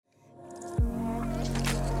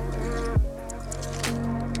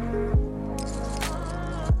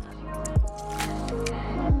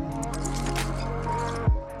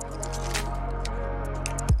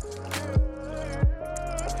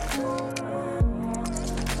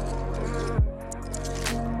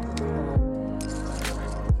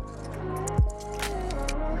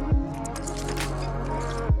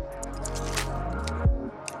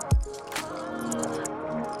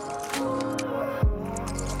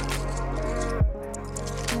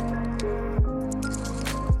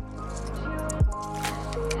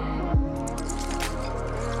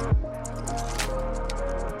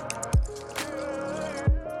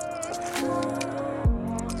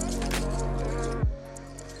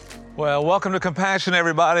Well, welcome to Compassion,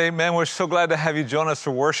 everybody. Man, we're so glad to have you join us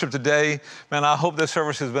for worship today. Man, I hope this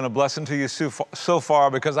service has been a blessing to you so far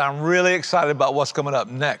because I'm really excited about what's coming up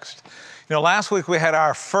next. You know, last week we had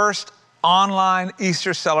our first online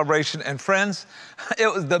Easter celebration, and friends, it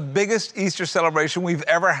was the biggest Easter celebration we've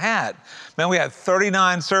ever had. Man, we had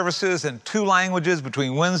 39 services in 2 languages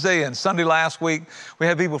between Wednesday and Sunday last week. We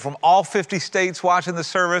had people from all 50 states watching the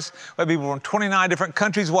service. We had people from 29 different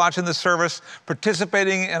countries watching the service,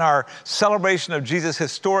 participating in our celebration of Jesus'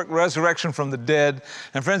 historic resurrection from the dead.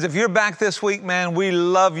 And friends, if you're back this week, man, we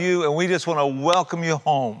love you and we just want to welcome you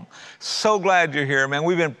home. So glad you're here, man.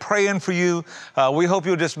 We've been praying for you. We hope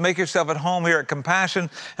you'll just make yourself at home here at Compassion.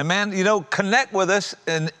 And man, you know, connect with us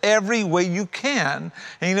in every way you can.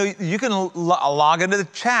 And you know, you can log into the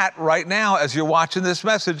chat right now as you're watching this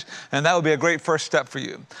message, and that would be a great first step for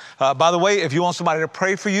you. By the way, if you want somebody to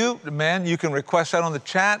pray for you, man, you can request that on the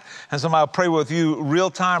chat, and somebody will pray with you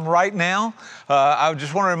real time right now. I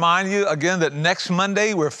just want to remind you again that next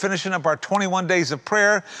Monday, we're finishing up our 21 days of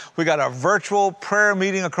prayer. We got our virtual prayer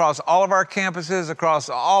meeting across all of our campuses, across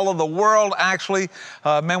all of the world, actually.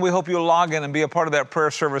 Man, we hope you'll log in and be a part of that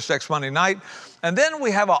prayer service next Monday night. And then we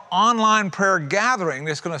have an online prayer gathering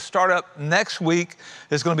that's going to start up next week.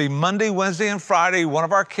 It's going to be Monday, Wednesday, and Friday. One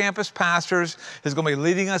of our campus pastors is going to be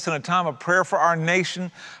leading us in a time of prayer for our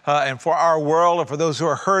nation and for our world and for those who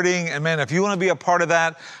are hurting. And man, if you want to be a part of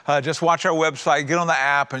that, just watch our website, get on the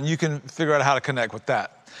app, and you can figure out how to connect with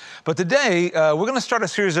that. But today, we're going to start a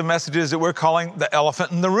series of messages that we're calling The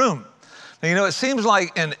Elephant in the Room. Now, you know, it seems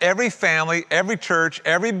like in every family, every church,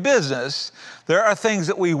 every business, there are things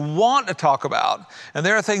that we want to talk about, and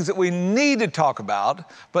there are things that we need to talk about,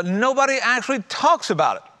 but nobody actually talks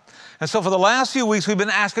about it. And so for the last few weeks, we've been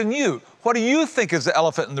asking you, what do you think is the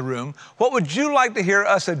elephant in the room? What would you like to hear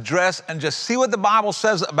us address and just see what the Bible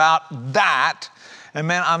says about that? And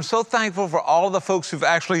man, I'm so thankful for all of the folks who've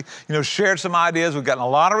actually, you know, shared some ideas. We've gotten a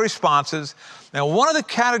lot of responses. Now, one of the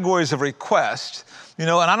categories of requests, you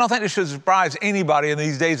know, and I don't think this should surprise anybody in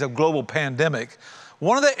these days of global pandemic,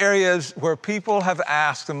 one of the areas where people have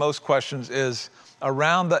asked the most questions is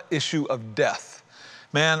around the issue of death.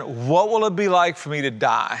 Man, what will it be like for me to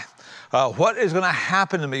die? What is going to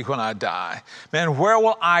happen to me when I die? Man, where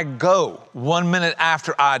will I go 1 minute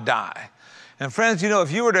after I die? And friends, you know,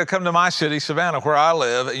 if you were to come to my city, Savannah, where I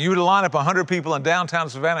live, and you were to line up 100 people in downtown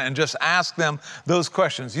Savannah and just ask them those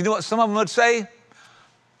questions, you know what some of them would say?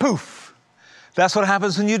 Poof. That's what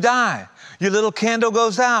happens when you die. Your little candle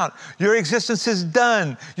goes out. Your existence is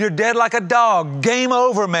done. You're dead like a dog. Game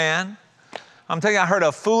over, man. I'm telling you, I heard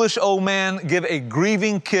a foolish old man give a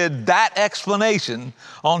grieving kid that explanation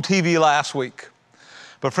on TV last week.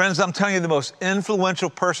 But friends, I'm telling you, the most influential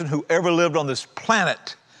person who ever lived on this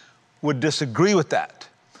planet would disagree with that.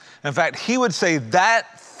 In fact, he would say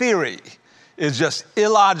that theory is just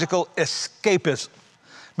illogical escapism.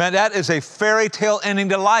 Man, that is a fairy tale ending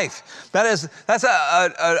to life. That's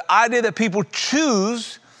an idea that people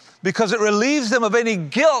choose because it relieves them of any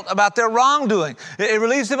guilt about their wrongdoing. It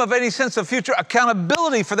relieves them of any sense of future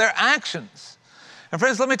accountability for their actions. And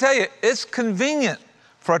friends, let me tell you, it's convenient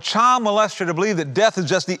for a child molester to believe that death is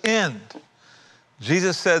just the end.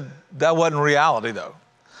 Jesus said that wasn't reality, though.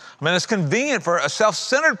 I mean, it's convenient for a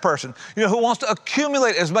self-centered person, you know, who wants to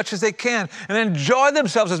accumulate as much as they can and enjoy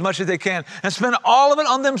themselves as much as they can and spend all of it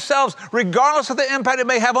on themselves, regardless of the impact it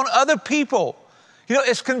may have on other people. You know,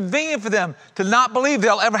 it's convenient for them to not believe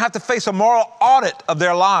they'll ever have to face a moral audit of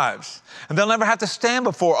their lives, and they'll never have to stand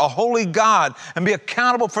before a holy God and be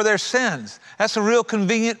accountable for their sins. That's a real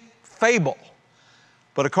convenient fable.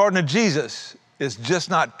 But according to Jesus, it's just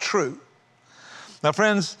not true. Now,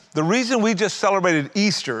 friends, the reason we just celebrated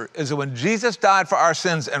Easter is that when Jesus died for our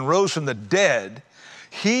sins and rose from the dead,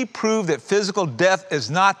 he proved that physical death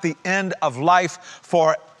is not the end of life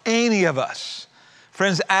for any of us.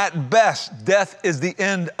 Friends, at best, death is the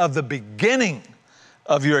end of the beginning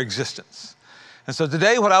of your existence. And so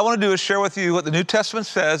today, what I want to do is share with you what the New Testament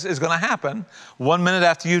says is going to happen 1 minute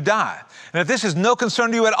after you die. And if this is no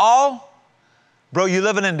concern to you at all, bro, you're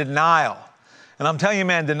living in denial. And I'm telling you,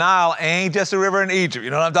 man, denial ain't just a river in Egypt. You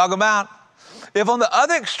know what I'm talking about? If on the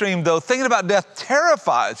other extreme, though, thinking about death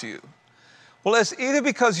terrifies you, well, it's either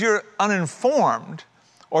because you're uninformed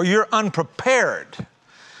or you're unprepared.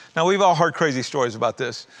 Now, we've all heard crazy stories about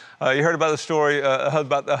this. You heard about the story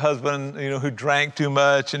about the husband, who drank too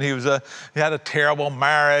much, and he had a terrible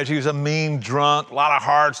marriage. He was a mean drunk. A lot of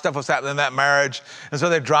hard stuff was happening in that marriage. And so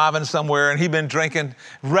they're driving somewhere, and he'd been drinking,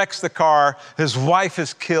 wrecks the car. His wife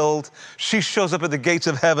is killed. She shows up at the gates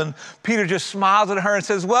of heaven. Peter just smiles at her and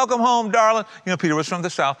says, "Welcome home, darling." Peter was from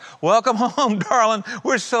the South. "Welcome home, darling.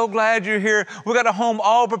 We're so glad you're here. We got a home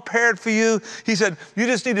all prepared for you." He said, "You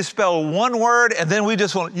just need to spell one word, and then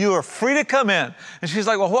you are free to come in." And she's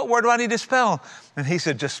like, "Well, what word do I need to spell?" And he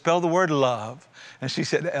said, "Just spell the word love." And she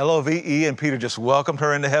said, Love, and Peter just welcomed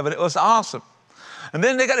her into heaven. It was awesome. And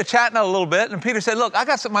then they got to chatting a little bit, and Peter said, "Look, I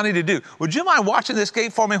got something I need to do. Would you mind watching this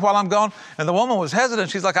gate for me while I'm gone?" And the woman was hesitant.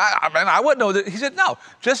 She's like, I wouldn't know that. He said, "No,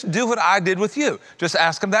 just do what I did with you. Just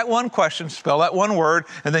ask him that one question, spell that one word,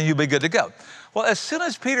 and then you'll be good to go." Well, as soon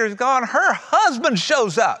as Peter's gone, her husband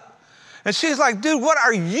shows up. And she's like, "Dude, what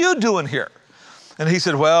are you doing here?" And he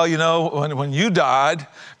said, "Well, when you died,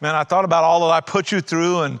 man, I thought about all that I put you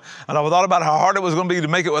through, and I thought about how hard it was going to be to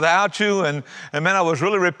make it without you, and man, I was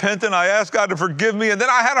really repentant. I asked God to forgive me, and then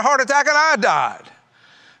I had a heart attack and I died."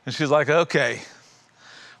 And she's like, "Okay,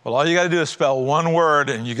 well, all you got to do is spell one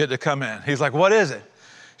word and you get to come in." He's like, "What is it?"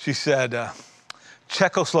 She said,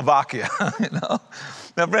 Czechoslovakia.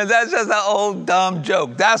 Now, friends, that's just an old dumb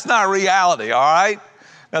joke. That's not reality, all right?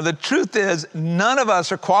 Now, the truth is, none of us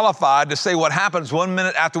are qualified to say what happens 1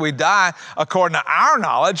 minute after we die according to our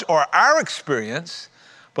knowledge or our experience.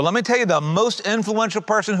 But let me tell you, the most influential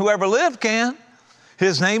person who ever lived can.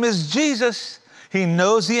 His name is Jesus. He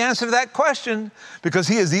knows the answer to that question because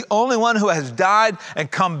he is the only one who has died and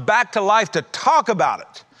come back to life to talk about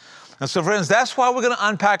it. And so, friends, that's why we're going to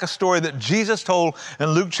unpack a story that Jesus told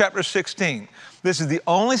in Luke chapter 16. This is the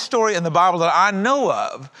only story in the Bible that I know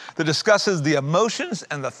of that discusses the emotions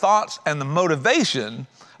and the thoughts and the motivation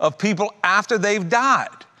of people after they've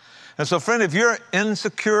died. And so, friend, if you're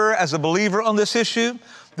insecure as a believer on this issue,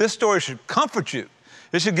 this story should comfort you.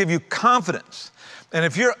 It should give you confidence. And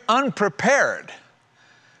if you're unprepared,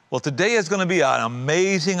 well, today is going to be an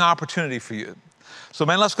amazing opportunity for you. So,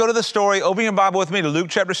 man, let's go to the story. Open your Bible with me to Luke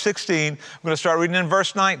chapter 16. I'm going to start reading in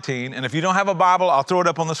verse 19. And if you don't have a Bible, I'll throw it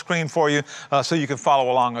up on the screen for you so you can follow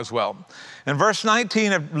along as well. In verse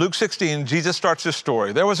 19 of Luke 16, Jesus starts this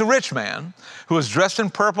story. "There was a rich man who was dressed in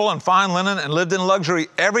purple and fine linen and lived in luxury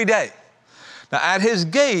every day. Now, at his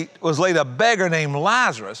gate was laid a beggar named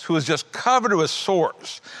Lazarus, who was just covered with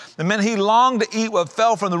sores. And man, he longed to eat what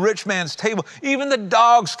fell from the rich man's table. Even the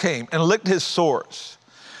dogs came and licked his sores.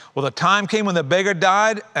 Well, the time came when the beggar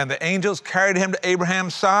died, and the angels carried him to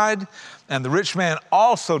Abraham's side, and the rich man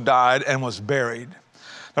also died and was buried."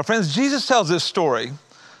 Now, friends, Jesus tells this story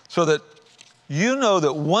so that you know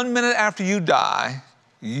that 1 minute after you die,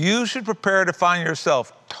 you should prepare to find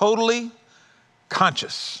yourself totally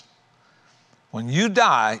conscious. When you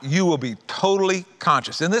die, you will be totally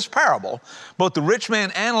conscious. In this parable, both the rich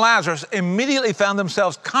man and Lazarus immediately found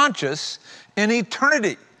themselves conscious in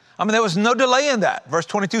eternity. There was no delay in that. Verse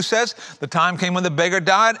 22 says, "The time came when the beggar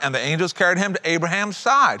died, and the angels carried him to Abraham's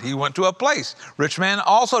side. He went to a place. Rich man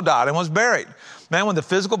also died and was buried." Man, when the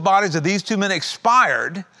physical bodies of these two men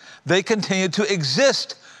expired, they continued to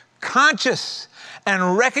exist, conscious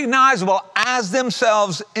and recognizable as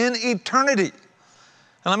themselves in eternity.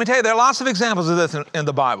 And let me tell you, there are lots of examples of this in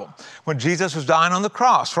the Bible. When Jesus was dying on the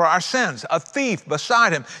cross for our sins, a thief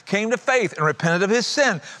beside him came to faith and repented of his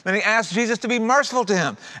sin. Then he asked Jesus to be merciful to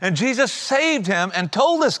him. And Jesus saved him and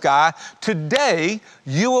told this guy, "Today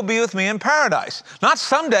you will be with me in paradise." Not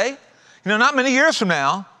someday, not many years from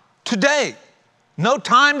now, today. No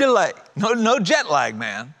time delay, no jet lag,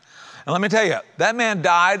 man. And let me tell you, that man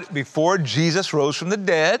died before Jesus rose from the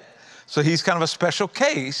dead. So he's kind of a special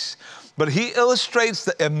case. But he illustrates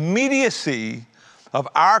the immediacy of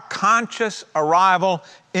our conscious arrival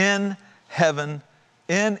in heaven,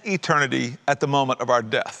 in eternity, at the moment of our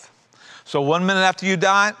death. So 1 minute after you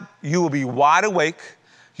die, you will be wide awake.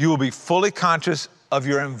 You will be fully conscious of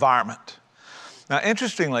your environment. Now,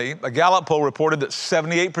 interestingly, a Gallup poll reported that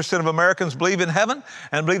 78% of Americans believe in heaven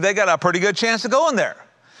and believe they got a pretty good chance of going there.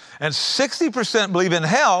 And 60% believe in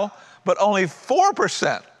hell, but only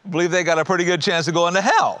 4% believe they got a pretty good chance of going to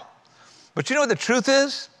hell. But you know what the truth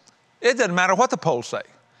is? It doesn't matter what the polls say.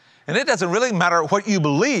 And it doesn't really matter what you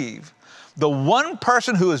believe. The one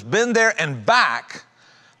person who has been there and back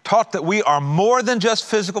taught that we are more than just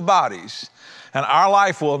physical bodies, and our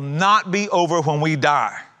life will not be over when we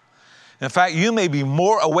die. In fact, you may be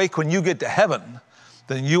more awake when you get to heaven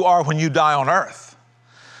than you are when you die on earth.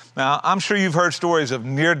 Now, I'm sure you've heard stories of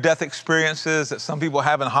near-death experiences that some people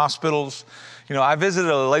have in hospitals. I visited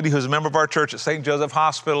a lady who's a member of our church at St. Joseph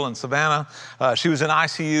Hospital in Savannah. She was in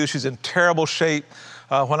ICU. She's in terrible shape.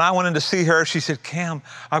 When I went in to see her, she said, Cam,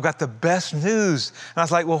 I've got the best news. And I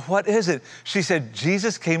was like, well, what is it? She said,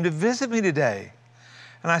 Jesus came to visit me today.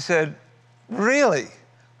 And I said, really?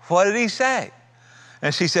 What did he say?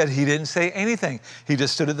 And she said, he didn't say anything. He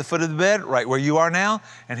just stood at the foot of the bed right where you are now,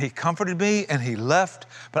 and he comforted me and he left.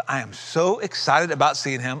 But I am so excited about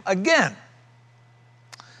seeing him again.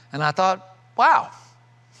 And I thought, wow,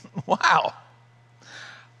 wow.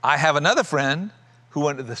 I have another friend who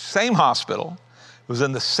went to the same hospital, was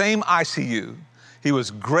in the same ICU. He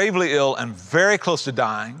was gravely ill and very close to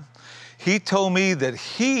dying. He told me that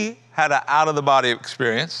he had an out-of-the-body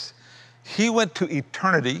experience. He went to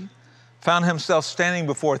eternity, found himself standing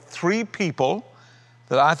before 3 people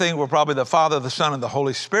that I think were probably the Father, the Son, and the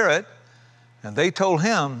Holy Spirit. And they told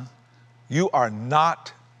him, you are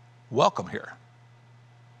not welcome here.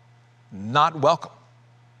 Not welcome.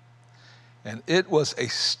 And it was a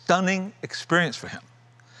stunning experience for him.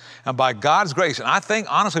 And by God's grace, and I think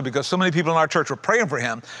honestly because so many people in our church were praying for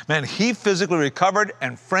him, man, he physically recovered.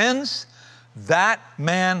 And friends, that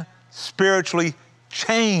man spiritually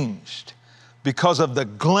changed because of the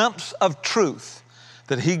glimpse of truth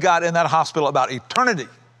that he got in that hospital about eternity.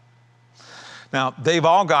 Now, Dave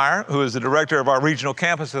Allgaier, who is the director of our regional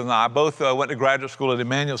campuses, and I both went to graduate school at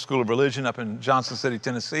Emmanuel School of Religion up in Johnson City,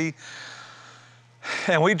 Tennessee.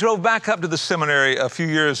 And we drove back up to the seminary a few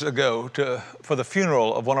years ago for the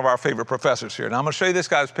funeral of one of our favorite professors here. Now, I'm going to show you this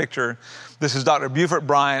guy's picture. This is Dr. Buford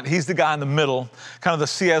Bryant. He's the guy in the middle, kind of the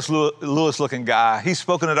C.S. Lewis-looking guy. He's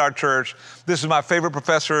spoken at our church. This is my favorite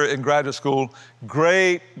professor in graduate school.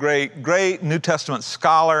 Great, great, great New Testament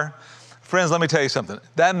scholar. Friends, let me tell you something.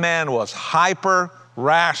 That man was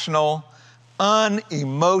hyper-rational,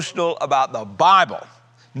 unemotional about the Bible.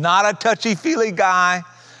 Not a touchy-feely guy.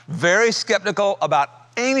 Very skeptical about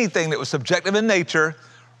anything that was subjective in nature,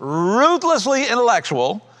 ruthlessly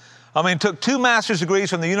intellectual. I mean, took 2 master's degrees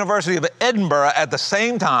from the University of Edinburgh at the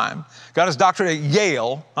same time, got his doctorate at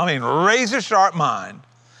Yale. I mean, razor sharp mind.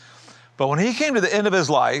 But when he came to the end of his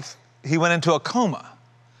life, he went into a coma.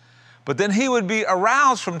 But then he would be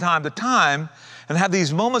aroused from time to time and have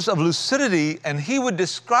these moments of lucidity, and he would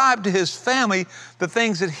describe to his family the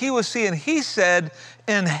things that he was seeing, he said,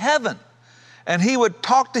 in heaven. And he would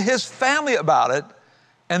talk to his family about it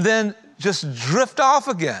and then just drift off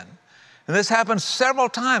again. And this happened several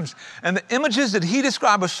times. And the images that he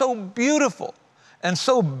described were so beautiful and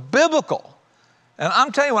so biblical. And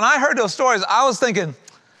I'm telling you, when I heard those stories, I was thinking,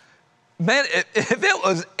 man, if it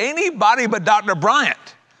was anybody but Dr. Bryant,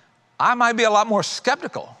 I might be a lot more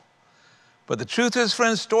skeptical. But the truth is,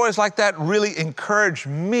 friends, stories like that really encourage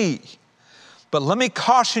me. But let me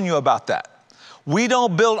caution you about that. We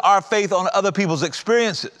don't build our faith on other people's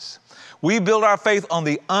experiences. We build our faith on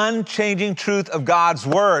the unchanging truth of God's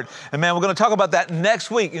word. And man, we're going to talk about that next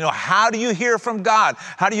week. You know, how do you hear from God?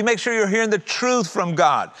 How do you make sure you're hearing the truth from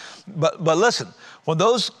God? But listen, when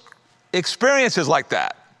those experiences like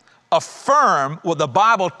that affirm what the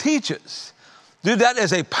Bible teaches, dude, that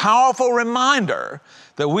is a powerful reminder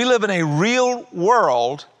that we live in a real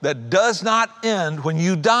world that does not end when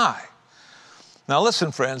you die. Now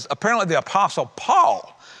listen, friends, apparently the Apostle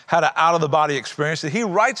Paul had an out-of-the-body experience that he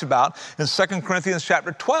writes about in 2 Corinthians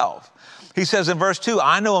chapter 12. He says in verse 2,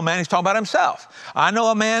 I know a man, he's talking about himself. I know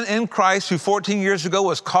a man in Christ who 14 years ago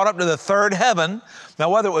was caught up to the 3rd heaven. Now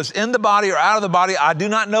whether it was in the body or out of the body, I do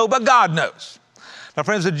not know, but God knows. Now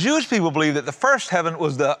friends, the Jewish people believe that the first heaven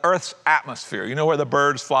was the earth's atmosphere, you know, where the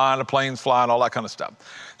birds fly and the planes fly and all that kind of stuff.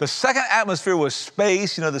 The second atmosphere was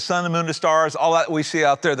space, you know, the sun, the moon, the stars, all that we see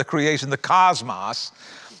out there, the creation, the cosmos.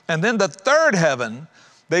 And then the 3rd heaven,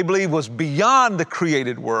 they believe, was beyond the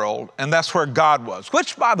created world, and that's where God was,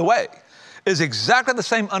 which, by the way, is exactly the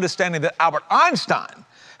same understanding that Albert Einstein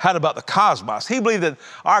had about the cosmos. He believed that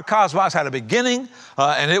our cosmos had a beginning,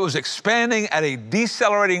 and it was expanding at a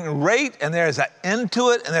decelerating rate, and there's an end to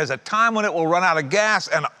it, and there's a time when it will run out of gas,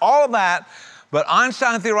 and all of that. But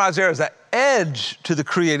Einstein theorized there is an edge to the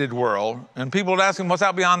created world, and people would ask him, what's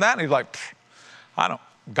out beyond that? And he's like,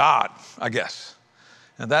 God, I guess.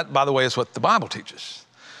 And that, by the way, is what the Bible teaches.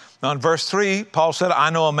 Now in verse 3, Paul said,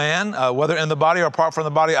 I know a man, whether in the body or apart from the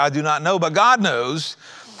body, I do not know, but God knows.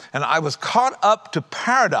 And I was caught up to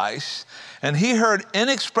paradise, and he heard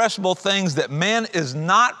inexpressible things that man is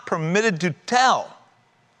not permitted to tell.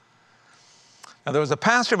 Now, there was a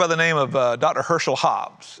pastor by the name of Dr. Herschel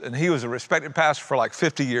Hobbs, and he was a respected pastor for like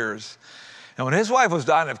 50 years. And when his wife was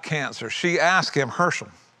dying of cancer, she asked him, Herschel,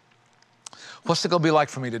 what's it going to be like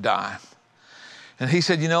for me to die? And he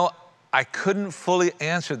said, you know, I couldn't fully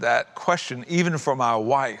answer that question, even for my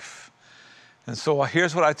wife. And so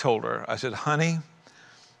here's what I told her. I said, honey,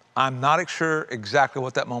 I'm not sure exactly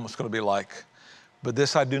what that moment's going to be like, but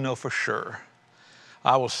this I do know for sure.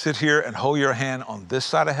 I will sit here and hold your hand on this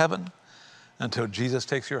side of heaven until Jesus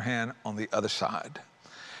takes your hand on the other side.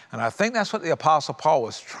 And I think that's what the Apostle Paul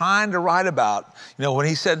was trying to write about, when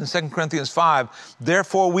he said in 2 Corinthians 5,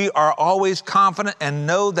 therefore we are always confident and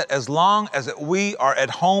know that as long as we are at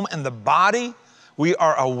home in the body, we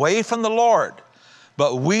are away from the Lord.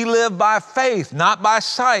 But we live by faith, not by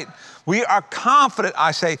sight. We are confident,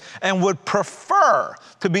 I say, and would prefer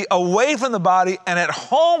to be away from the body and at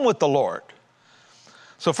home with the Lord.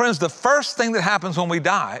 So friends, the first thing that happens when we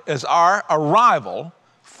die is our arrival,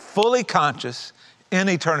 fully conscious, in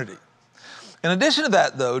eternity. In addition to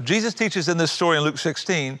that, though, Jesus teaches in this story in Luke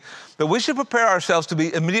 16 that we should prepare ourselves to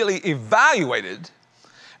be immediately evaluated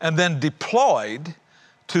and then deployed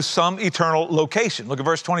to some eternal location. Look at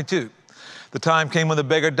verse 22. The time came when the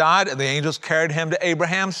beggar died, and the angels carried him to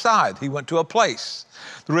Abraham's side. He went to a place.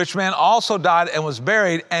 The rich man also died and was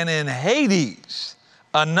buried, and in Hades,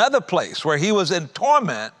 another place where he was in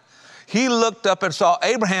torment, he looked up and saw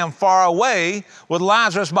Abraham far away with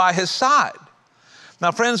Lazarus by his side.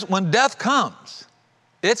 Now, friends, when death comes,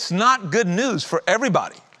 it's not good news for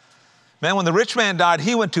everybody. Man, when the rich man died,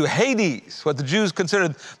 he went to Hades, what the Jews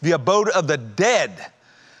considered the abode of the dead.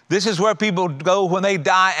 This is where people go when they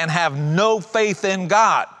die and have no faith in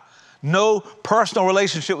God, no personal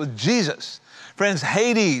relationship with Jesus. Friends,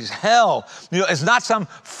 Hades, hell, it's not some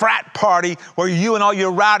frat party where you and all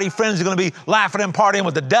your rowdy friends are going to be laughing and partying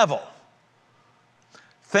with the devil.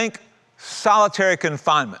 Think solitary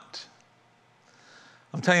confinement.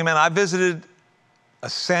 I'm telling you, man, I visited a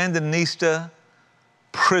Sandinista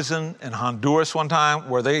prison in Honduras one time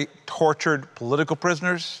where they tortured political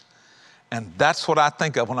prisoners. And that's what I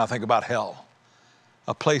think of when I think about hell.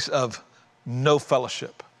 A place of no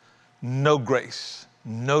fellowship, no grace,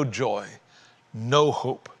 no joy, no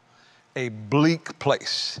hope. A bleak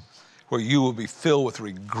place where you will be filled with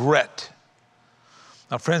regret.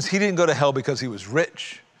 Now, friends, he didn't go to hell because he was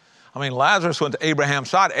rich. I mean, Lazarus went to Abraham's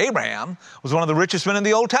side. Abraham was one of the richest men in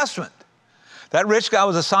the Old Testament. That rich guy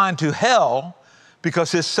was assigned to hell because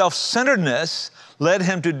his self-centeredness led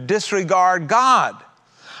him to disregard God.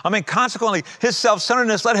 I mean, consequently, his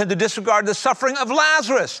self-centeredness led him to disregard the suffering of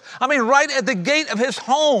Lazarus. I mean, right at the gate of his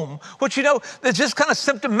home, which, is just kind of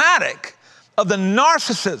symptomatic of the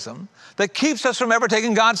narcissism that keeps us from ever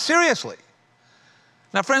taking God seriously.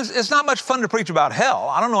 Now, friends, it's not much fun to preach about hell.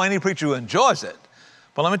 I don't know any preacher who enjoys it.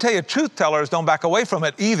 But let me tell you, truth tellers don't back away from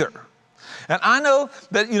it either. And I know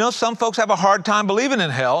that, some folks have a hard time believing in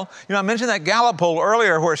hell. I mentioned that Gallup poll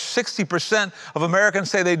earlier where 60% of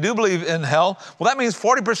Americans say they do believe in hell. Well, that means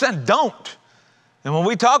 40% don't. And when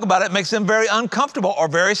we talk about it, it makes them very uncomfortable or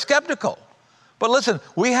very skeptical. But listen,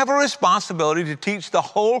 we have a responsibility to teach the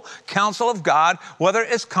whole counsel of God, whether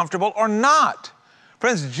it's comfortable or not.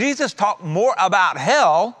 Friends, Jesus talked more about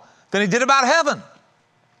hell than he did about heaven.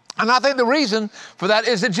 And I think the reason for that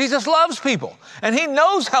is that Jesus loves people and he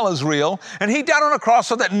knows hell is real and he died on a cross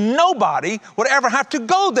so that nobody would ever have to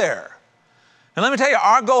go there. And let me tell you,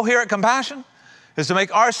 our goal here at Compassion is to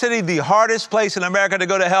make our city the hardest place in America to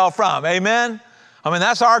go to hell from. Amen? I mean,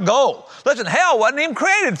 that's our goal. Listen, hell wasn't even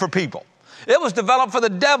created for people. It was developed for the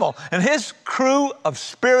devil and his crew of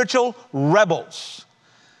spiritual rebels.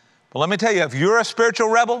 But let me tell you, if you're a spiritual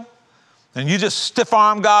rebel and you just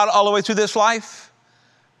stiff-arm God all the way through this life,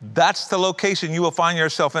 that's the location you will find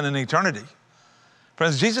yourself in eternity.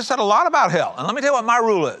 Friends, Jesus said a lot about hell. And let me tell you what my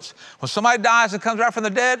rule is. When somebody dies and comes out from the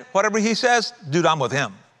dead, whatever he says, dude, I'm with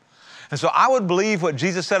him. And so I would believe what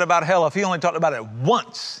Jesus said about hell if he only talked about it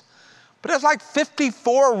once. But there's like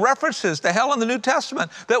 54 references to hell in the New Testament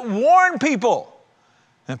that warn people.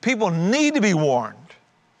 And people need to be warned.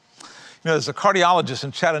 There's a cardiologist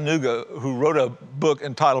in Chattanooga who wrote a book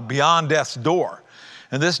entitled Beyond Death's Door.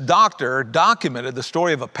 And this doctor documented the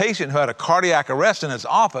story of a patient who had a cardiac arrest in his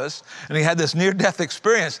office, and he had this near-death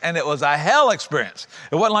experience, and it was a hell experience.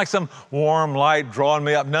 It wasn't like some warm light drawing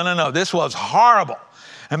me up. No. This was horrible.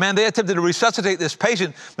 And man, they attempted to resuscitate this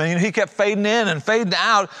patient. Man, he kept fading in and fading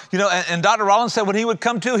out. And Dr. Rollins said when he would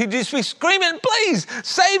come to, he'd just be screaming, please,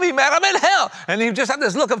 save me, man, I'm in hell. And he'd just have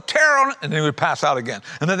this look of terror on it, and then he would pass out again.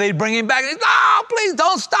 And then they'd bring him back, and he'd, oh, please,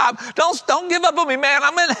 don't stop. Don't give up on me, man.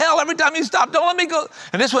 I'm in hell every time you stop. Don't let me go.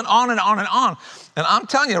 And this went on and on and on. And I'm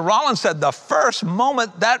telling you, Rollins said the first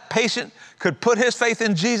moment that patient could put his faith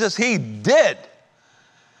in Jesus, he did.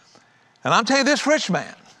 And I'm telling you, this rich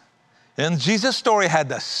man, in Jesus' story, had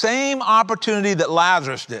the same opportunity that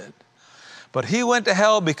Lazarus did. But he went to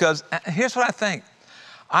hell because, here's what I think.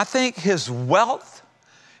 I think his wealth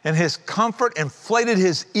and his comfort inflated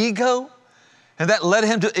his ego, And that led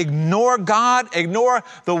him to ignore God, ignore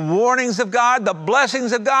the warnings of God, the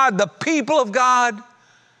blessings of God, the people of God.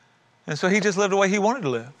 And so he just lived the way he wanted to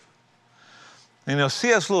live. And, you know,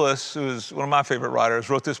 C.S. Lewis, who is one of my favorite writers,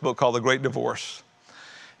 wrote this book called The Great Divorce.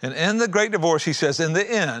 And in The Great Divorce, he says, in the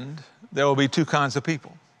end, there will be two kinds of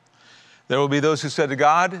people. There will be those who said to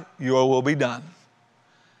God, your will be done.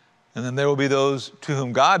 And then there will be those to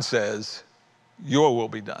whom God says, your will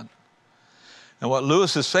be done. And what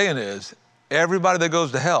Lewis is saying is, everybody that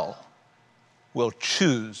goes to hell will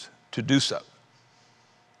choose to do so.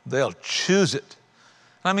 They'll choose it.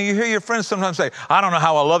 I mean, you hear your friends sometimes say, I don't know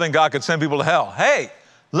how a loving God could send people to hell. Hey,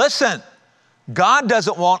 listen, God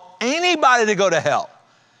doesn't want anybody to go to hell.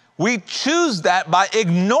 We choose that by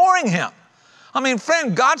ignoring him. I mean,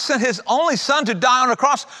 friend, God sent his only son to die on a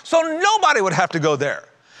cross so nobody would have to go there.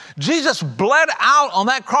 Jesus bled out on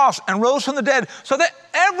that cross and rose from the dead so that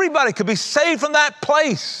everybody could be saved from that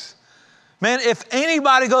place. Man, if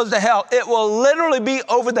anybody goes to hell, it will literally be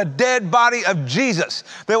over the dead body of Jesus.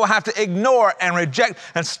 They will have to ignore and reject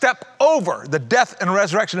and step over the death and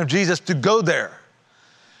resurrection of Jesus to go there.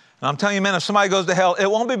 And I'm telling you, man, if somebody goes to hell, it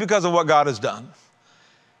won't be because of what God has done.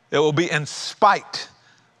 It will be in spite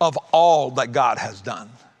of all that God has done.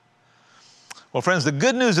 Well, friends, the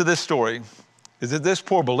good news of this story is that this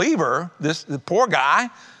poor believer, the poor guy,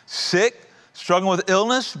 sick, struggling with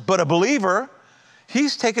illness, but a believer,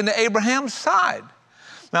 he's taken to Abraham's side.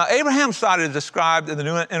 Now, Abraham's side is described in the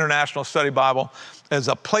New International Study Bible as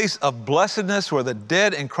a place of blessedness where the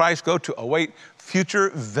dead in Christ go to await future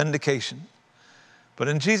vindication. But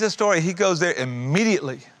in Jesus' story, he goes there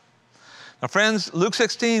immediately. Now, friends, Luke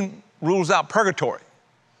 16 rules out purgatory.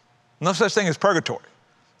 No such thing as purgatory.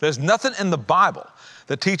 There's nothing in the Bible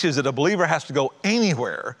that teaches that a believer has to go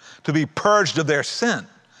anywhere to be purged of their sin.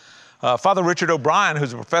 Father Richard O'Brien,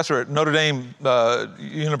 who's a professor at Notre Dame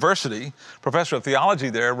University, professor of theology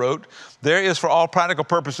there, wrote, there is for all practical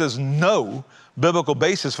purposes no biblical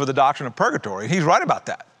basis for the doctrine of purgatory. He's right about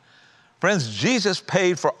that. Friends, Jesus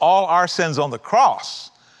paid for all our sins on the cross.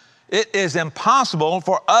 It is impossible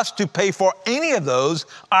for us to pay for any of those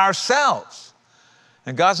ourselves.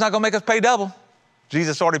 And God's not going to make us pay double.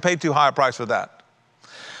 Jesus already paid too high a price for that.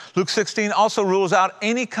 Luke 16 also rules out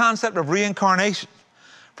any concept of reincarnation.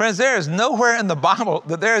 Friends, there is nowhere in the Bible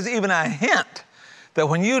that there is even a hint that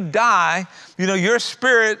when you die, you know, your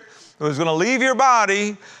spirit is going to leave your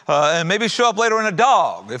body and maybe show up later in a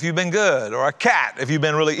dog if you've been good, or a cat if you've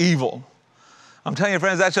been really evil. I'm telling you,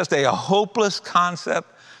 friends, that's just a hopeless concept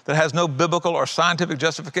that has no biblical or scientific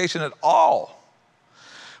justification at all.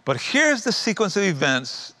 But here's the sequence of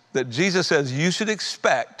events that Jesus says you should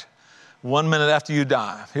expect 1 minute after you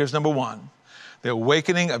die. Here's number one, the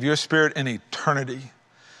awakening of your spirit in eternity.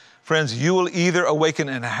 Friends, you will either awaken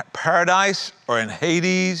in paradise or in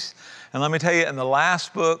Hades. And let me tell you, in the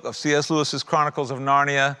last book of C.S. Lewis's Chronicles of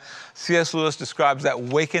Narnia, C.S. Lewis describes that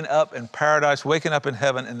waking up in paradise, waking up in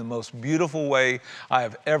heaven in the most beautiful way I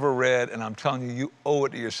have ever read. And I'm telling you, you owe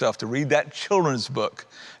it to yourself to read that children's book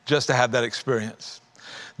just to have that experience.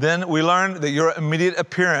 Then we learn that your immediate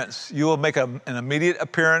appearance, you will make an immediate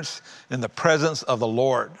appearance in the presence of the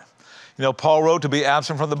Lord. You know, Paul wrote, to be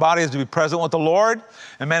absent from the body is to be present with the Lord.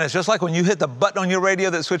 And man, it's just like when you hit the button on your radio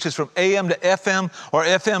that switches from AM to FM or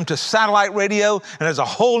FM to satellite radio, and there's a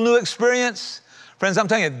whole new experience. Friends, I'm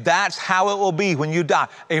telling you, that's how it will be when you die.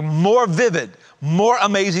 A more vivid, more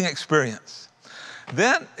amazing experience.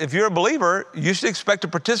 Then, if you're a believer, you should expect to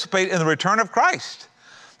participate in the return of Christ.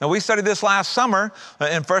 Now, we studied this last summer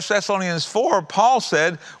in 1 Thessalonians 4. Paul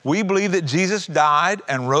said, we believe that Jesus died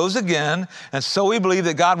and rose again, and so we believe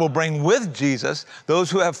that God will bring with Jesus those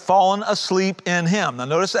who have fallen asleep in him. Now,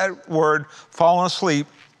 notice that word, fallen asleep.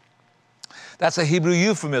 That's a Hebrew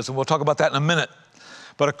euphemism. We'll talk about that in a minute.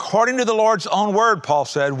 But according to the Lord's own word, Paul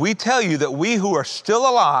said, we tell you that we who are still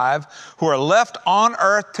alive, who are left on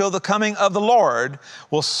earth till the coming of the Lord,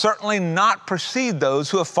 will certainly not precede those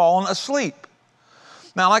who have fallen asleep.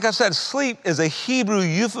 Now, like I said, sleep is a Hebrew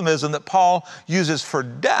euphemism that Paul uses for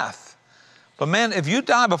death. But man, if you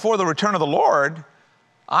die before the return of the Lord,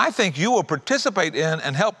 I think you will participate in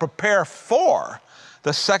and help prepare for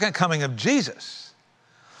the second coming of Jesus.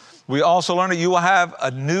 We also learn that you will have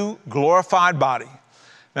a new glorified body.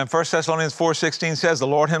 And 1 Thessalonians 4:16 says, the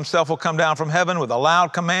Lord himself will come down from heaven with a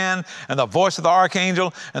loud command and the voice of the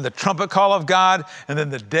archangel and the trumpet call of God, and then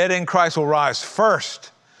the dead in Christ will rise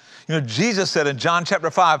first. You know, Jesus said in John chapter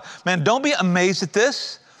 5, man, don't be amazed at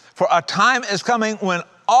this, for a time is coming when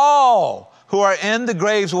all who are in the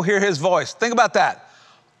graves will hear his voice. Think about that.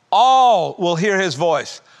 All will hear his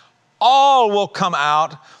voice. All will come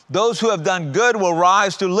out. Those who have done good will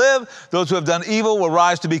rise to live. Those who have done evil will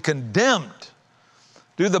rise to be condemned.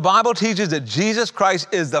 Dude, the Bible teaches that Jesus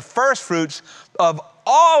Christ is the first fruits of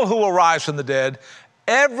all who will rise from the dead.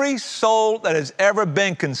 Every soul that has ever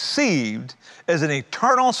been conceived is an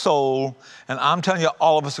eternal soul, and I'm telling you,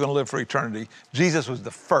 all of us are going to live for eternity. Jesus was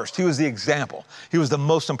the first. He was the example. He was the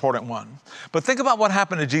most important one. But think about what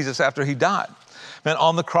happened to Jesus after he died. Man,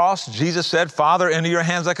 on the cross, Jesus said, Father, into your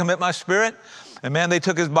hands I commit my spirit. And man, they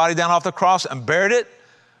took his body down off the cross and buried it.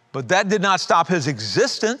 But that did not stop his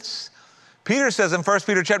existence. Peter says in 1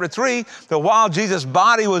 Peter chapter 3 that while Jesus'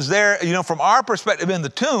 body was there, from our perspective in the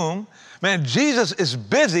tomb, man, Jesus is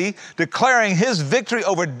busy declaring his victory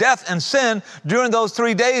over death and sin during those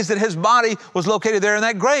 3 days that his body was located there in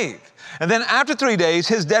that grave. And then after 3 days,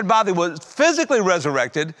 his dead body was physically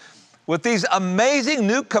resurrected with these amazing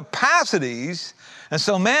new capacities. And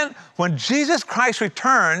so, man, when Jesus Christ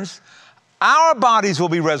returns, our bodies will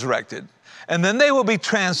be resurrected. And then they will be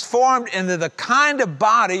transformed into the kind of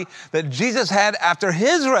body that Jesus had after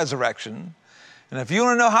his resurrection. And if you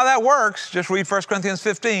want to know how that works, just read 1 Corinthians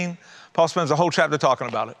 15. Paul spends a whole chapter talking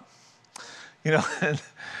about it.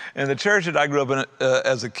 In the church that I grew up in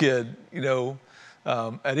as a kid,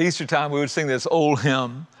 at Easter time, we would sing this old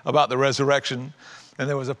hymn about the resurrection. And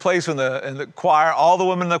there was a place in the choir, all the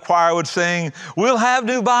women in the choir would sing, "We'll have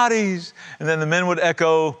new bodies." And then the men would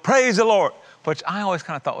echo, "Praise the Lord," which I always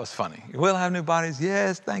kind of thought was funny. We'll have new bodies.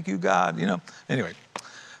 Yes, thank you, God. Anyway,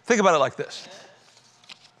 think about it like this.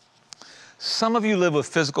 Some of you live with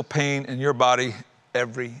physical pain in your body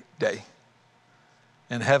every day.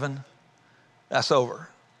 In heaven, that's over.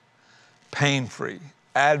 Pain-free,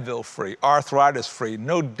 Advil-free, arthritis-free,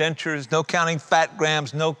 no dentures, no counting fat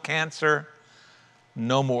grams, no cancer,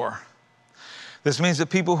 no more. This means that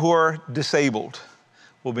people who are disabled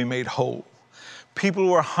will be made whole. People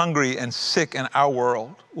who are hungry and sick in our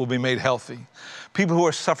world will be made healthy. People who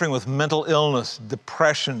are suffering with mental illness,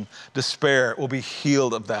 depression, despair will be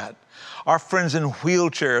healed of that. Our friends in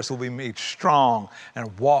wheelchairs will be made strong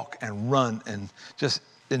and walk and run and just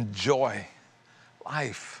enjoy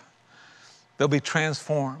life. They'll be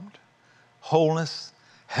transformed. Wholeness,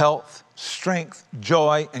 health, strength,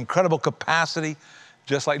 joy, incredible capacity,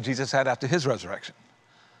 just like Jesus had after his resurrection.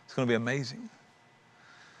 It's going to be amazing.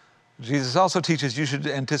 Jesus also teaches you should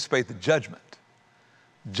anticipate the judgment.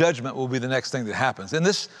 Judgment will be the next thing that happens. And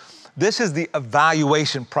this is the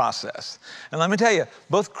evaluation process. And let me tell you,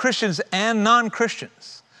 both Christians and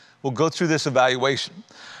non-Christians will go through this evaluation.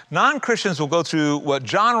 Non-Christians will go through what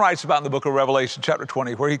John writes about in the book of Revelation, chapter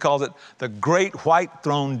 20, where he calls it the great white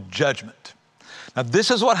throne judgment. Now,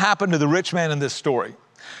 this is what happened to the rich man in this story.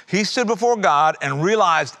 He stood before God and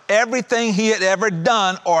realized everything he had ever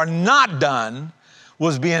done or not done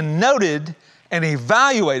was being noted and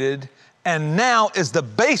evaluated, and now is the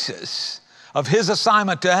basis of his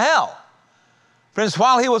assignment to hell. Friends,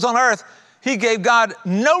 while he was on earth, he gave God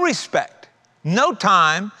no respect, no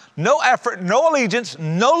time, no effort, no allegiance,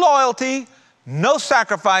 no loyalty, no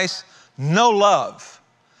sacrifice, no love.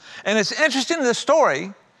 And it's interesting in this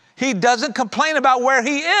story, he doesn't complain about where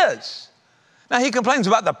he is. Now, he complains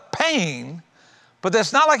about the pain, but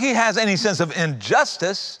it's not like he has any sense of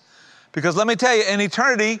injustice, because let me tell you, in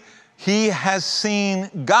eternity, he has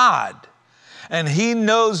seen God. And he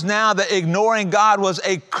knows now that ignoring God was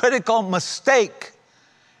a critical mistake.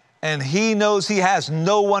 And he knows he has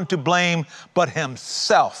no one to blame but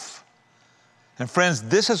himself. And friends,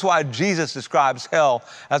 this is why Jesus describes hell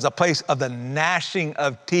as a place of the gnashing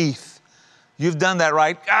of teeth. You've done that,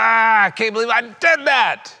 right? I can't believe I did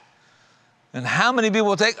that. And how many people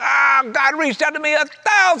will take, God reached out to me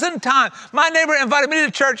 1,000 times. My neighbor invited me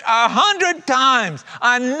to church 100 times.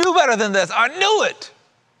 I knew better than this. I knew it.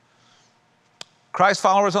 Christ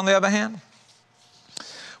followers, on the other hand,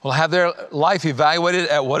 will have their life evaluated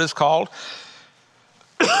at what is called,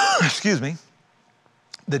 the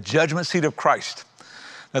judgment seat of Christ.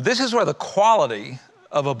 Now, this is where the quality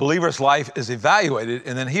of a believer's life is evaluated,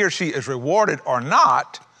 and then he or she is rewarded or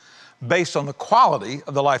not based on the quality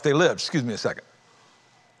of the life they lived. Excuse me a second.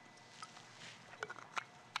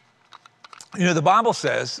 The Bible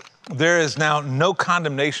says there is now no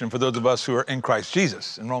condemnation for those of us who are in Christ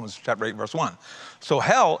Jesus in Romans chapter 8, verse 1. So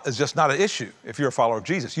hell is just not an issue if you're a follower of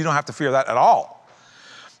Jesus. You don't have to fear that at all.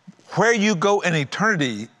 Where you go in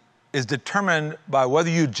eternity is determined by whether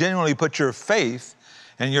you genuinely put your faith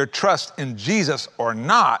and your trust in Jesus or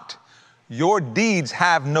not. Your deeds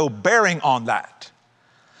have no bearing on that.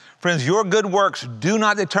 Friends, your good works do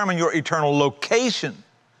not determine your eternal location.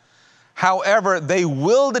 However, they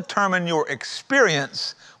will determine your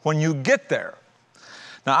experience when you get there.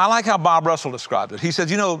 Now, I like how Bob Russell described it. He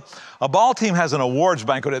said, a ball team has an awards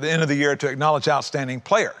banquet at the end of the year to acknowledge outstanding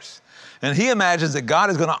players. And he imagines that God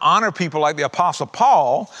is going to honor people like the Apostle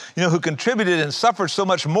Paul, who contributed and suffered so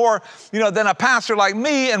much more, than a pastor like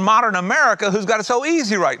me in modern America who's got it so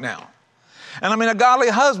easy right now. And I mean, a godly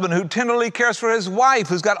husband who tenderly cares for his wife,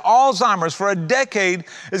 who's got Alzheimer's for a decade,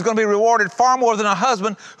 is going to be rewarded far more than a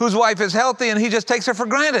husband whose wife is healthy and he just takes her for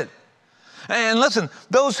granted. And listen,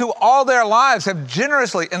 those who all their lives have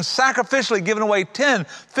generously and sacrificially given away 10,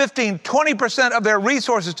 15, 20% of their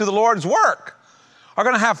resources to the Lord's work are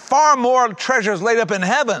going to have far more treasures laid up in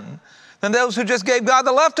heaven than those who just gave God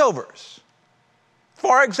the leftovers.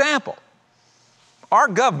 For example, our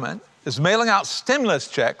government is mailing out stimulus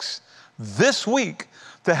checks this week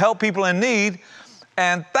to help people in need,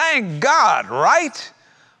 and thank God, right?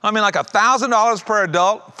 I mean, like $1,000 per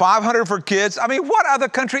adult, $500 for kids. I mean, what other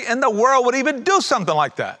country in the world would even do something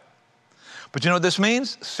like that? But you know what this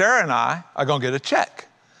means? Sarah and I are going to get a check.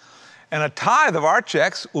 And a tithe of our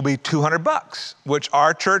checks will be $200, which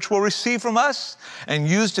our church will receive from us and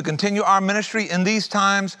use to continue our ministry in these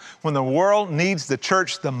times when the world needs the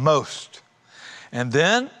church the most. And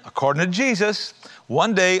then, according to Jesus,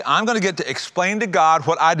 one day I'm going to get to explain to God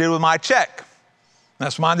what I did with my check.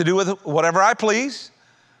 That's mine to do with whatever I please,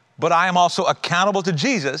 but I am also accountable to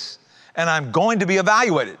Jesus, and I'm going to be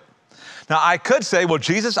evaluated. Now, I could say, well,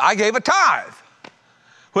 Jesus, I gave a tithe,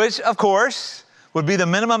 which, of course, would be the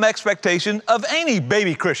minimum expectation of any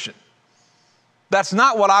baby Christian. That's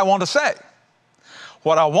not what I want to say.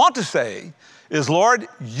 What I want to say is, Lord,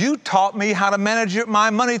 you taught me how to manage my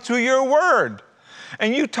money through your word.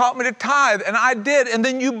 And you taught me to tithe, and I did, and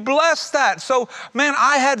then you blessed that. So, man,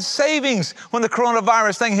 I had savings when the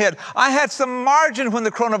coronavirus thing hit. I had some margin when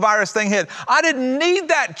the coronavirus thing hit. I didn't need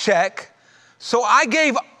that check, so I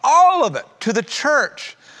gave all of it to the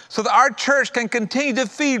church so that our church can continue to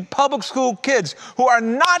feed public school kids who are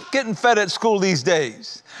not getting fed at school these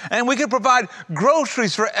days. And we can provide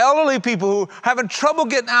groceries for elderly people who are having trouble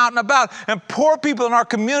getting out and about, and poor people in our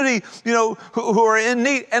community, who are in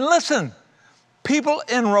need. And listen, people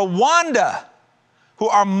in Rwanda who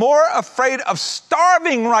are more afraid of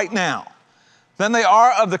starving right now than they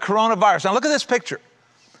are of the coronavirus. Now look at this picture.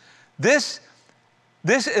 This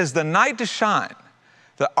is the night to shine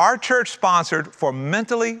that our church sponsored for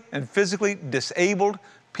mentally and physically disabled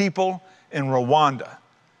people in Rwanda.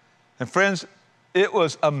 And friends, it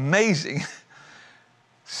was amazing.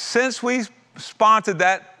 Since we sponsored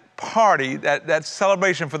that party, that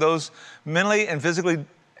celebration for those mentally and physically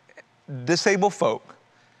disabled folk,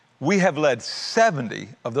 we have led 70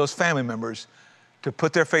 of those family members to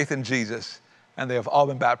put their faith in Jesus, and they have all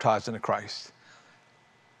been baptized into Christ.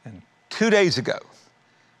 And 2 days ago,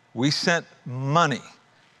 we sent money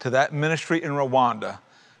to that ministry in Rwanda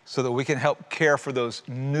so that we can help care for those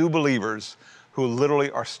new believers who literally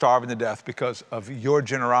are starving to death because of your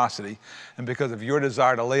generosity and because of your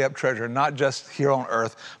desire to lay up treasure, not just here on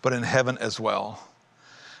earth, but in heaven as well.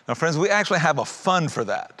 Now, friends, we actually have a fund for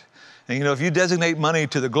that. And if you designate money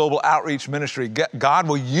to the global outreach ministry, God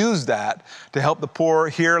will use that to help the poor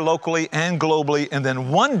here locally and globally. And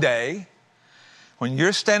then one day, when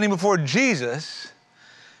you're standing before Jesus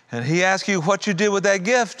and he asks you what you did with that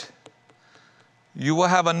gift, you will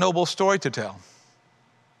have a noble story to tell.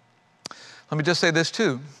 Let me just say this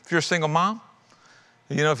too. If you're a single mom,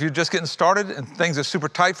 if you're just getting started and things are super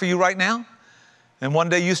tight for you right now, and one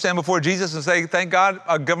day you stand before Jesus and say, thank God,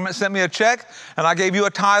 our government sent me a check and I gave you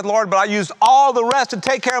a tithe, Lord, but I used all the rest to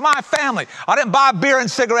take care of my family. I didn't buy beer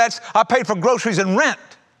and cigarettes. I paid for groceries and rent.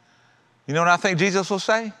 You know what I think Jesus will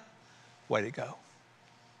say? Way to go.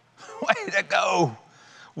 Way to go.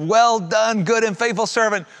 Well done, good and faithful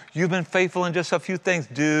servant. You've been faithful in just a few things.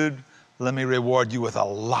 Dude, let me reward you with a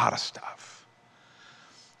lot of stuff.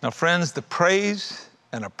 Now, friends, the praise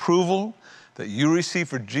and approval that you receive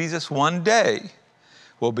for Jesus one day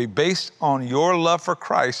will be based on your love for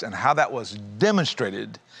Christ and how that was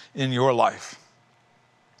demonstrated in your life.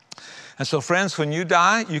 And so, friends, when you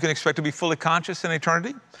die, you can expect to be fully conscious in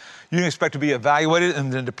eternity. You can expect to be evaluated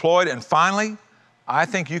and then deployed. And finally, I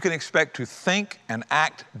think you can expect to think and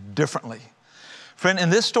act differently. Friend,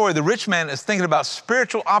 in this story, the rich man is thinking about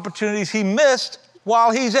spiritual opportunities he missed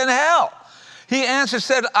while he's in hell. He answered,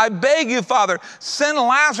 said, I beg you, Father, send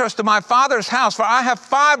Lazarus to my father's house, for I have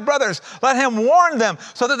 5 brothers. Let him warn them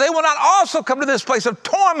so that they will not also come to this place of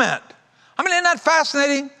torment. I mean, isn't that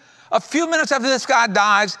fascinating? A few minutes after this guy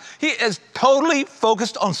dies, he is totally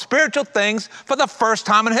focused on spiritual things for the first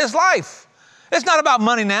time in his life. It's not about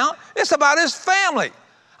money now. It's about his family.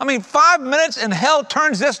 I mean, 5 minutes and hell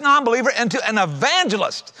turns this non-believer into an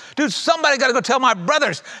evangelist. Dude, somebody got to go tell my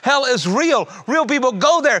brothers hell is real. Real people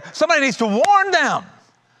go there. Somebody needs to warn them.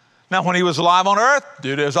 Now, when he was alive on earth,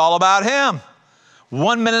 dude, it was all about him.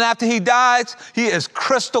 1 minute after he dies, he is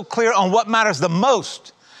crystal clear on what matters the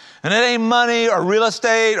most. And it ain't money or real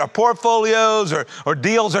estate or portfolios or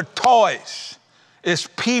deals or toys. It's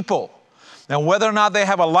people. And whether or not they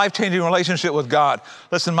have a life-changing relationship with God.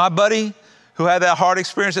 Listen, my buddy who had that hard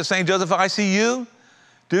experience at St. Joseph ICU,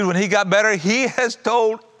 dude, when he got better, he has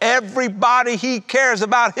told everybody he cares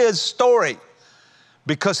about his story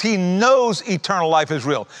because he knows eternal life is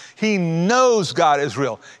real. He knows God is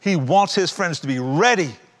real. He wants his friends to be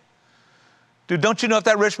ready. Dude, don't you know if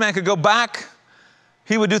that rich man could go back,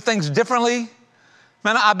 he would do things differently?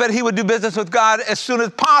 Man, I bet he would do business with God as soon as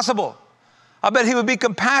possible. I bet he would be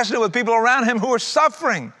compassionate with people around him who are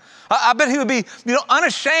suffering. I bet he would be,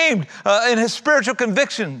 unashamed in his spiritual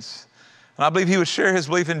convictions. And I believe he would share his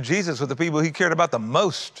belief in Jesus with the people he cared about the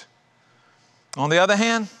most. On the other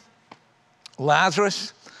hand,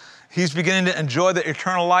 Lazarus, he's beginning to enjoy the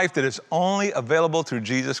eternal life that is only available through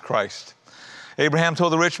Jesus Christ. Abraham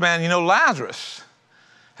told the rich man, Lazarus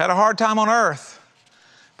had a hard time on earth,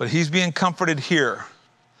 but he's being comforted here.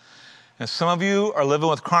 And some of you are living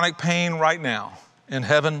with chronic pain right now. In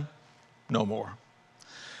heaven, no more.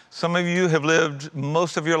 Some of you have lived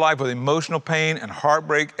most of your life with emotional pain and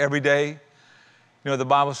heartbreak every day. The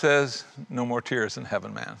Bible says, no more tears in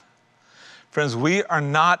heaven, man. Friends, we are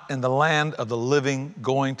not in the land of the living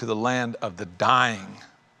going to the land of the dying.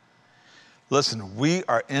 Listen, we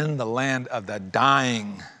are in the land of the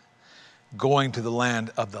dying going to the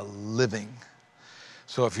land of the living.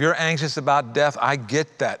 So if you're anxious about death, I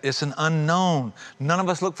get that. It's an unknown. None of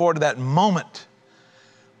us look forward to that moment.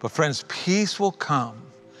 But friends, peace will come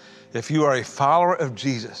if you are a follower of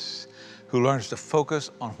Jesus who learns to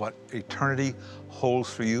focus on what eternity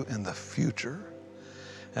holds for you in the future.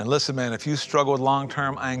 And listen, man, if you struggle with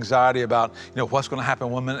long-term anxiety about, what's going to happen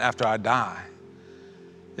 1 minute after I die,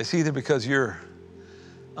 it's either because you're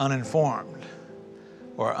uninformed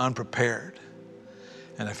or unprepared.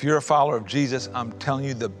 And if you're a follower of Jesus, I'm telling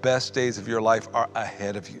you, the best days of your life are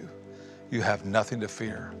ahead of you. You have nothing to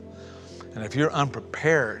fear. And if you're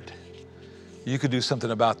unprepared, you could do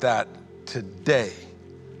something about that today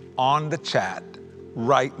on the chat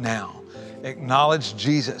right now. Acknowledge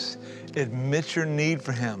Jesus. Admit your need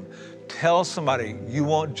for him. Tell somebody you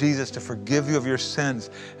want Jesus to forgive you of your sins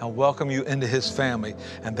and welcome you into his family.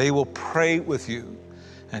 And they will pray with you.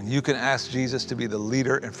 And you can ask Jesus to be the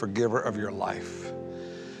leader and forgiver of your life.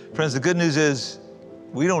 Friends, the good news is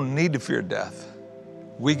we don't need to fear death.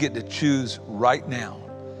 We get to choose right now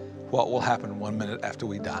what will happen 1 minute after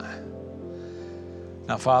we die.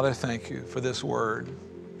 Now, Father, thank you for this word.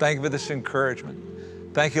 Thank you for this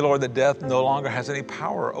encouragement. Thank you, Lord, that death no longer has any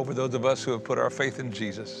power over those of us who have put our faith in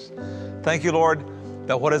Jesus. Thank you, Lord,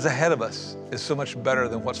 that what is ahead of us is so much better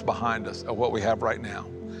than what's behind us or what we have right now.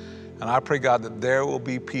 And I pray, God, that there will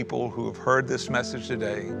be people who have heard this message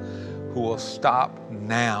today who will stop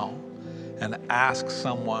now and ask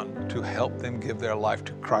someone to help them give their life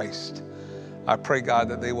to Christ. I pray, God,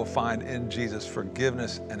 that they will find in Jesus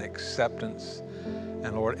forgiveness and acceptance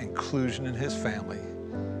and, Lord, inclusion in his family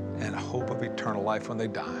and hope of eternal life when they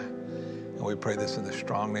die. And we pray this in the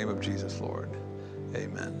strong name of Jesus, Lord.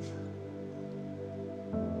 Amen.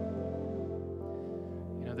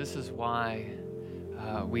 This is why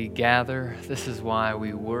we gather. This is why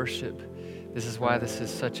we worship. This is why this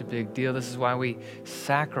is such a big deal. This is why we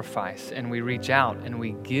sacrifice and we reach out and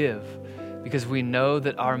we give, because we know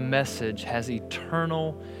that our message has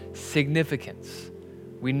eternal significance.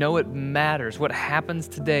 We know it matters. What happens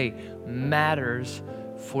today matters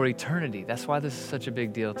for eternity. That's why this is such a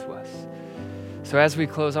big deal to us. So as we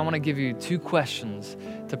close, I want to give you 2 questions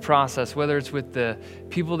to process, whether it's with the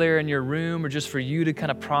people there in your room or just for you to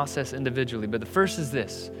kind of process individually. But the first is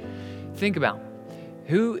this. Think about,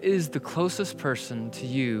 who is the closest person to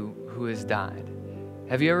you who has died?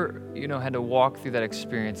 Have you ever, had to walk through that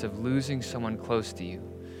experience of losing someone close to you?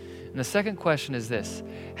 And the second question is this.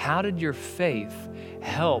 How did your faith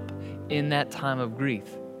help in that time of grief?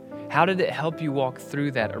 How did it help you walk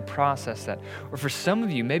through that or process that? Or for some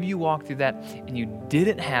of you, maybe you walked through that and you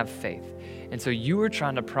didn't have faith. And so you were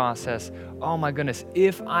trying to process, oh my goodness,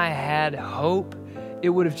 if I had hope, it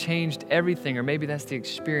would have changed everything. Or maybe that's the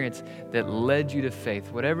experience that led you to faith.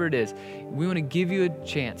 Whatever it is, we want to give you a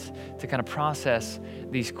chance to kind of process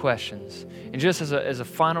these questions. And just as a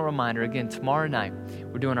final reminder, again, tomorrow night,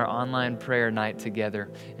 we're doing our online prayer night together.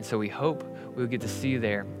 And so we hope we'll get to see you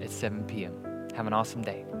there at 7 p.m. Have an awesome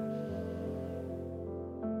day.